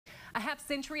A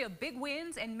half-century of big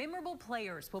wins and memorable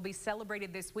players will be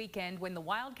celebrated this weekend when the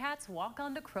Wildcats walk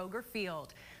onto Kroger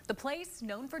Field. The place,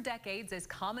 known for decades as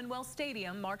Commonwealth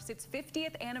Stadium, marks its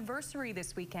 50th anniversary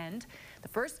this weekend. The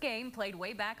first game, played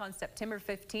way back on September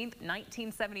 15th,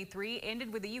 1973,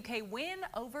 ended with a UK win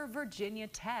over Virginia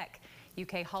Tech.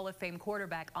 UK Hall of Fame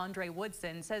quarterback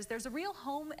Woodson says there's a real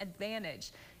home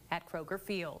advantage at Kroger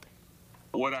Field.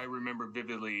 What I remember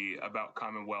vividly about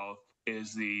Commonwealth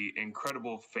is the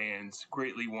incredible fans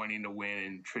greatly wanting to win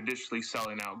and traditionally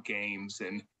selling out games,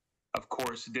 and of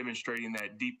course demonstrating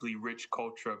that deeply rich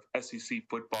culture of SEC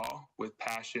football with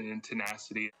passion and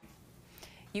tenacity.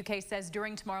 UK says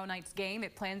during tomorrow night's game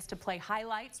it plans to play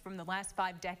highlights from the last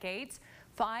 5 decades.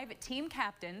 5 team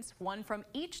captains, one from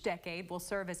each decade, will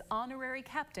serve as honorary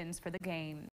captains for the game.